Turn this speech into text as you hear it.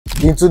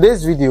In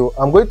today's video,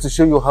 I'm going to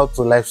show you how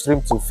to live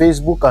stream to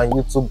Facebook and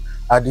YouTube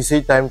at the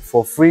same time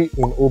for free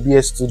in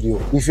OBS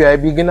Studio. If you are a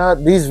beginner,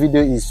 this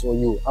video is for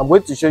you. I'm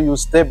going to show you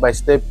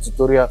step-by-step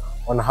tutorial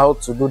on how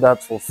to do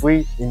that for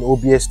free in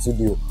OBS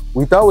Studio.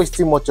 Without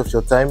wasting much of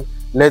your time,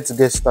 let's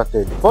get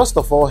started. First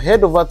of all,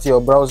 head over to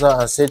your browser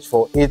and search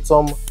for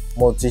Aitum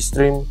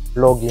Multi-Stream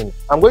plugin.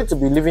 I'm going to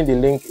be leaving the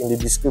link in the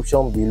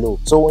description below.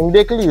 So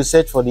immediately you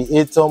search for the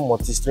Aitum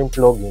Multi-Stream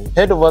plugin,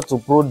 head over to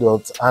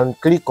Product and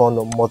click on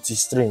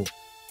Multi-Stream.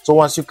 So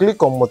once you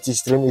click on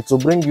Multi-Stream, it will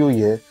bring you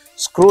here.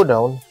 Scroll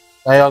down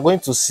and you are going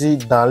to see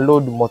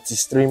Download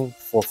Multi-Stream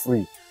for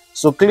free.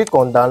 So click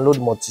on Download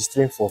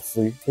Multi-Stream for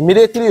free.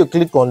 Immediately you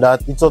click on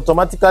that, it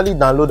automatically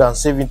download and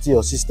save into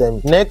your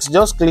system. Next,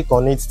 just click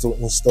on it to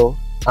install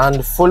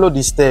and follow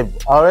the step.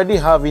 I already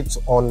have it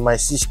on my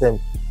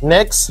system.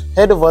 Next,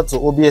 head over to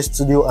OBS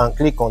Studio and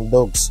click on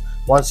Docs.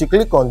 Once you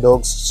click on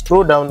Docs,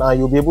 scroll down and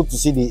you'll be able to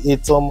see the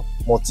Aitum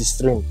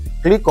Multi-Stream.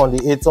 Click on the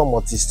Aitum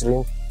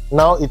Multi-Stream.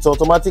 Now it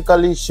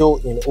automatically show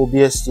in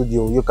OBS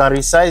Studio. You can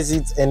resize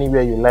it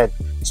anywhere you like.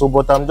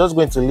 But I'm just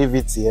going to leave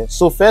it here.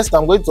 So first,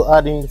 I'm going to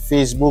add in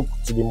Facebook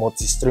to the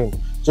Multi-Stream.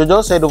 So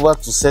just head over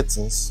to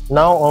Settings.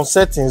 Now on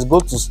Settings, go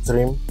to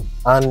Stream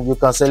and you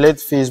can select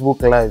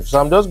Facebook Live. So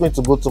I'm just going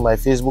to go to my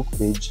Facebook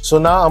page. So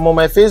now I'm on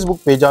my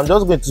Facebook page. I'm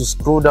just going to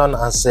scroll down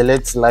and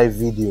select Live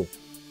Video.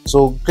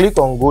 So click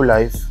on Go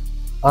Live.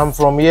 And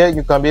from here,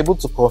 you can be able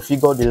to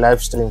configure the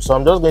live stream. So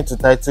I'm just going to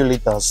title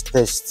it as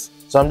Test.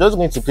 So I'm just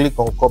going to click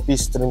on Copy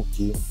Stream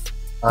Key.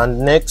 And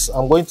next,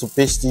 I'm going to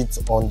paste it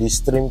on the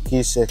Stream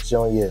Key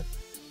section here.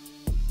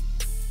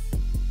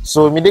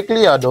 So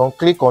immediately you're done,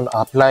 click on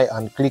Apply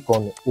and click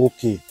on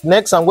OK.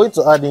 Next, I'm going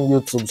to add in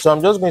YouTube. So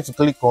I'm just going to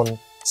click on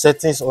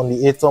Settings on the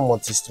Aitum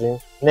Multi-Stream.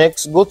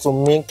 Next, go to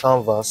Main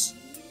Canvas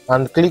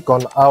and click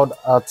on Add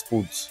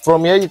Output.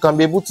 From here, you can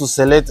be able to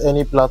select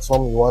any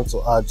platform you want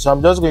to add. So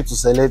I'm just going to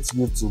select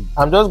YouTube.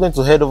 I'm just going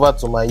to head over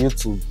to my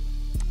YouTube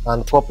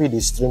and copy the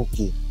stream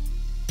key.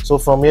 So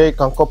from here, you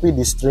can copy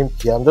the stream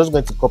key. I'm just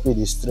going to copy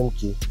the stream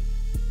key.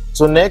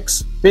 So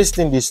next, paste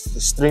in this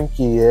stream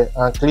key here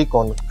and click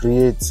on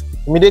Create.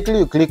 Immediately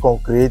you click on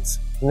Create.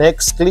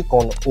 Next, click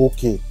on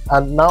OK.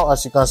 And now,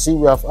 as you can see,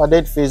 we have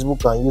added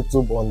Facebook and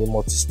YouTube on the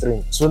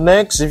Multi-Stream. So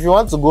next, if you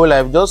want to go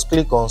live, just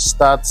click on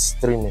Start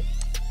Streaming.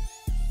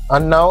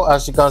 And now,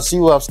 as you can see,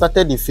 we have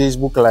started the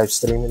Facebook live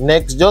stream.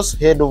 Next, just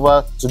head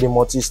over to the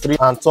Multi-Stream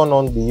and turn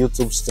on the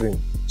YouTube stream.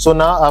 So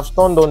now I've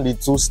turned on the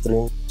two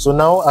stream. So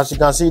now, as you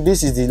can see,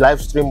 this is the live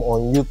stream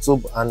on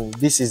YouTube and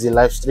this is the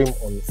live stream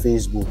on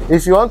Facebook.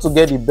 If you want to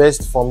get the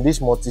best from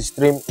this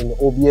Multi-Stream in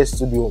OBS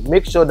Studio,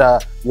 make sure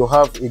that you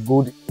have a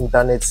good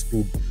internet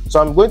speed. So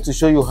I'm going to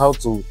show you how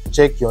to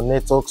check your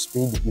network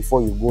speed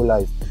before you go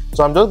live.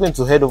 So I'm just going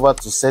to head over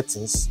to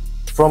Settings.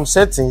 From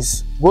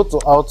Settings, go to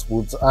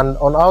Output, and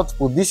on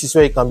Output, this is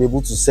where you can be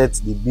able to set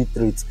the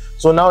bitrate.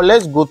 So now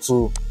let's go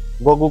to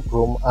Google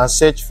Chrome and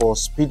search for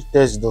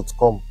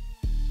speedtest.com.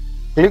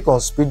 Click on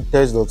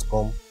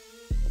speedtest.com.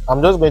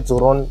 I'm just going to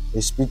run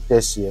a speed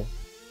test here.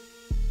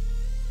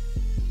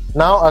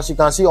 Now, as you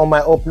can see, on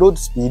my upload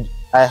speed,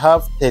 I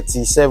have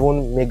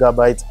 37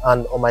 megabytes,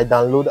 and on my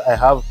download, I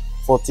have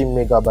 40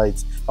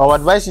 megabytes. I would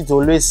advise you to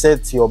always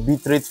set your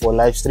bitrate for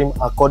live stream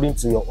according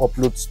to your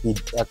upload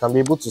speed. I can be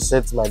able to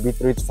set my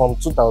bitrate from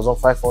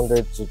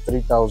 2500 to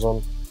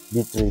 3000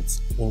 bitrates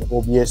in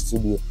OBS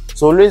Studio.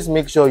 So always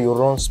make sure you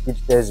run speed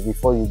test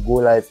before you go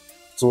live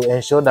to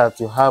ensure that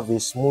you have a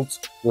smooth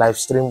live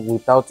stream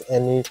without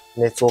any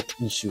network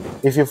issue.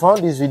 If you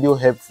found this video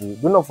helpful,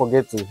 do not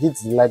forget to hit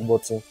the like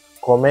button,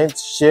 comment,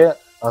 share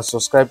and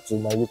subscribe to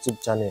my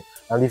YouTube channel.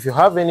 And if you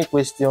have any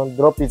question,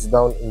 drop it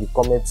down in the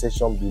comment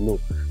section below.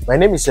 My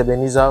name is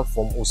Ebenezer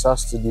from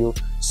OBS Studio.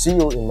 See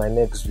you in my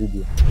next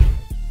video.